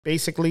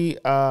Basically,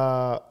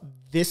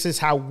 this is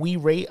how we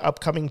rate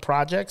upcoming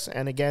projects.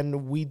 And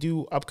again, we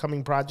do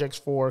upcoming projects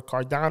for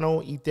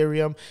Cardano,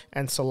 Ethereum,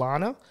 and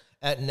Solana.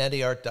 At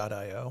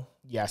NettyArt.io.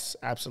 Yes,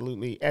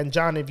 absolutely. And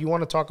John, if you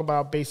want to talk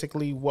about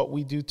basically what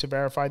we do to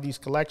verify these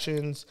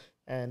collections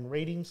and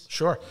ratings.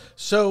 Sure.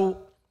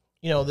 So,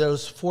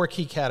 those 4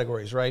 key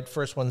categories, right?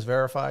 First one's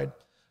verified,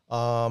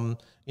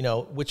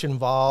 which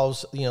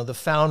involves, the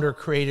founder,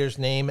 creator's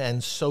name,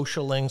 and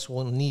social links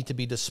will need to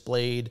be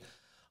displayed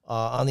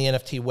on the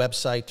NFT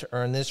website to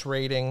earn this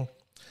rating.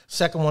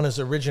 Second one is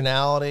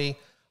originality.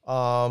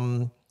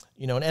 An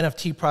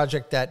NFT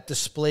project that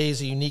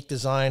displays a unique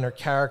design or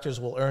characters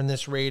will earn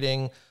this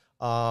rating.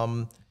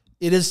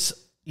 It is,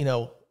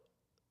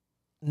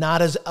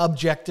 not as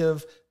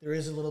objective. There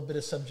is a little bit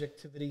of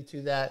subjectivity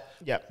to that.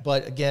 Yeah.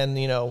 But again,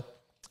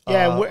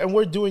 and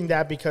we're doing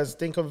that because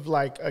think of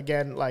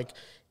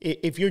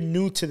if you're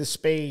new to the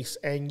space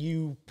and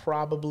you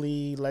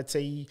probably, let's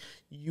say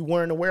you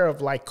weren't aware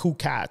of like cool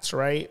cats,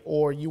 right?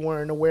 Or you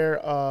weren't aware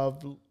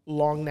of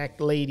long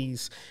necked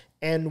ladies,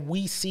 and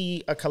we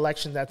see a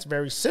collection that's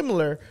very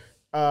similar,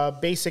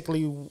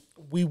 basically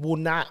we will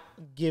not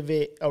give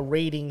it a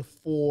rating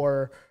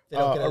for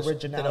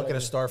originality. They don't get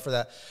a star for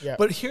that. Yeah.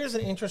 But here's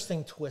an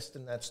interesting twist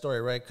in that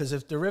story, right? Because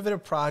if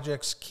derivative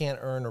projects can't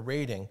earn a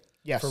rating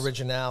for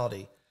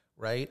originality,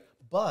 right?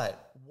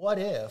 But what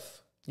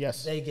if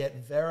they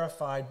get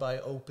verified by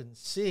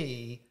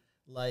OpenSea,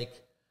 like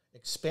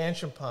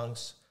Expansion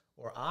Punks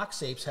or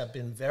Oxapes have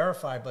been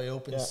verified by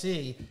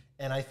OpenSea,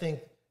 and I think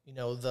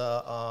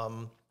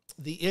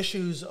the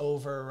issues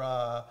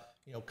over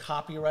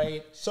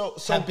copyright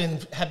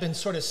have been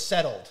sort of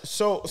settled.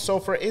 So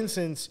for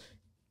instance,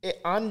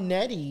 on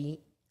Netty,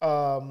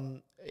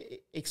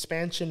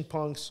 Expansion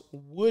Punks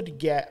would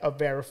get a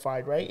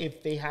verified, right?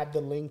 If they had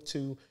the link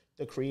to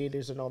the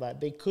creators and all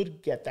that, they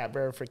could get that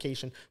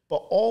verification.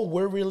 But all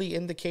we're really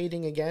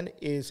indicating again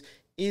is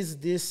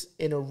this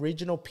an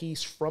original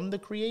piece from the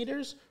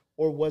creators,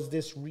 or was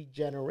this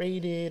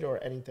regenerated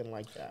or anything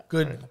like that?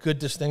 Good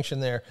distinction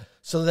there.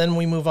 So then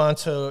we move on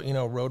to,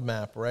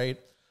 roadmap, right?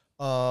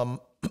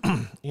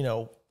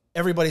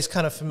 Everybody's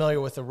kind of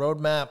familiar with the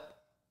roadmap.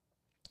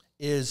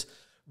 Is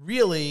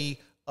really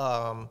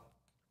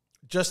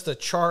just a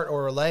chart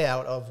or a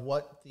layout of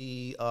what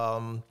the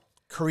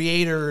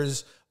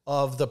creators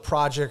of the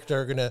project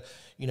are going to,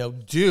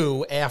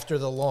 do after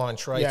the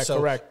launch, right? Yeah, so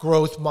correct.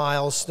 Growth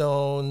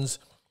milestones,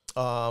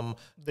 the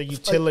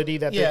utility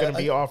that they're going to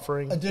be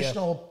offering,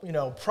 additional,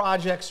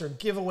 projects or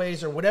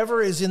giveaways or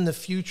whatever is in the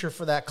future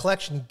for that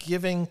collection,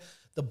 giving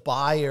the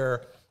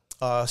buyer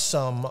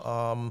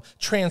some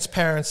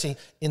transparency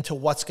into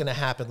what's going to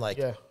happen, like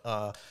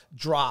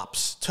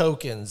drops,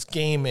 tokens,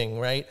 gaming,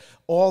 right?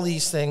 All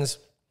these things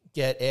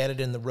get added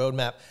in the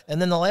roadmap.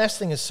 And then the last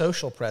thing is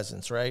social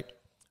presence, right?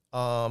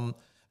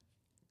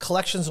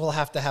 Collections will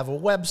have to have a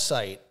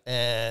website,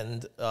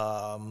 and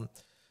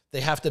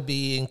they have to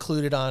be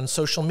included on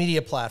social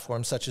media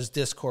platforms such as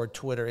Discord,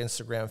 Twitter,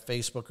 Instagram,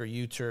 Facebook, or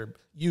YouTube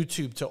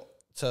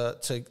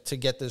to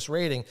get this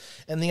rating.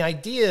 And the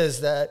idea is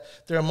that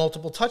there are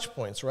multiple touch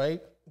points,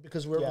 right?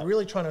 Because we're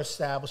really trying to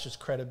establish its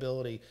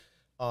credibility.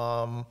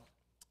 NFTs,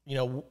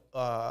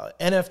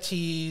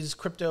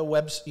 crypto,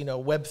 Web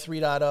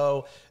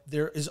 3.0,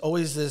 there is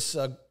always this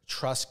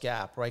trust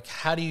gap, right?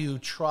 How do you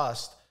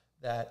trust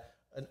that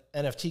an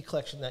NFT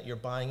collection that you're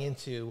buying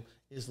into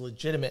is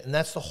legitimate? And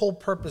that's the whole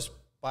purpose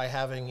by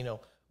having,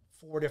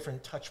 4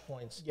 different touch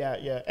points.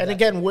 Yeah. And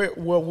again, what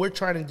we're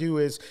trying to do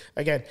is,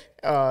 again,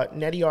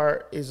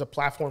 NettyArt is a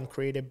platform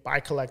created by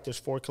collectors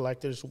for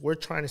collectors. We're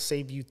trying to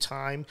save you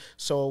time.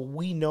 So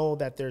we know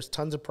that there's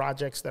tons of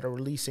projects that are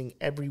releasing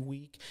every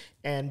week.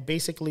 And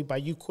basically, by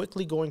you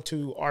quickly going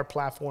to our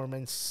platform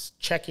and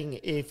checking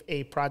if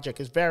a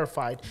project is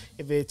verified,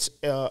 if it's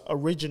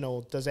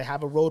original, does it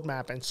have a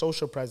roadmap and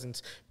social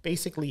presence,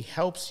 basically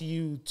helps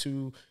you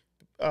to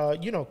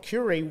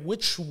curate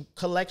which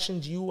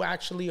collections you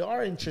actually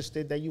are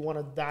interested, that you want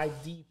to dive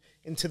deep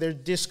into their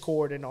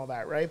Discord and all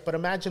that, right? But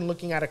imagine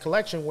looking at a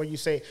collection where you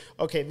say,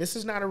 okay, this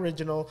is not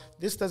original,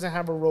 this doesn't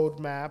have a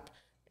roadmap,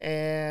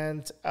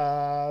 and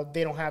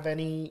they don't have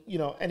any,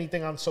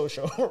 anything on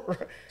social.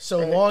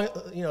 So long,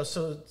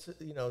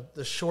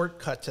 the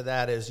shortcut to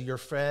that is your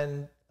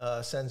friend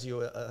sends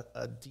you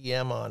a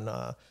DM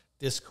on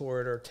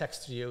Discord or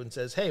texts you and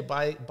says, hey,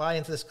 buy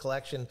into this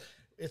collection.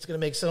 It's going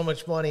to make so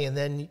much money, and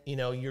then,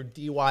 you're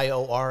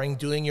DYORing,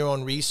 doing your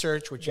own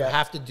research, which you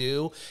have to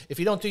do. If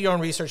you don't do your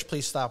own research,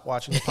 please stop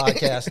watching the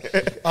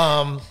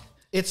podcast.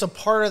 It's a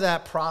part of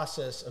that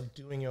process of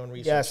doing your own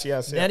research.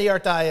 Yes.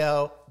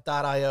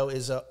 NettyArt.io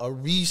is a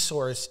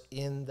resource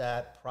in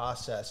that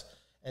process.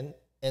 And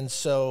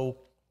so,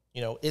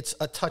 it's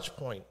a touch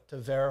point to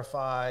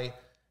verify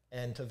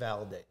and to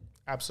validate.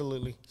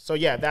 Absolutely. So,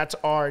 yeah, that's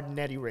our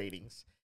Netty ratings.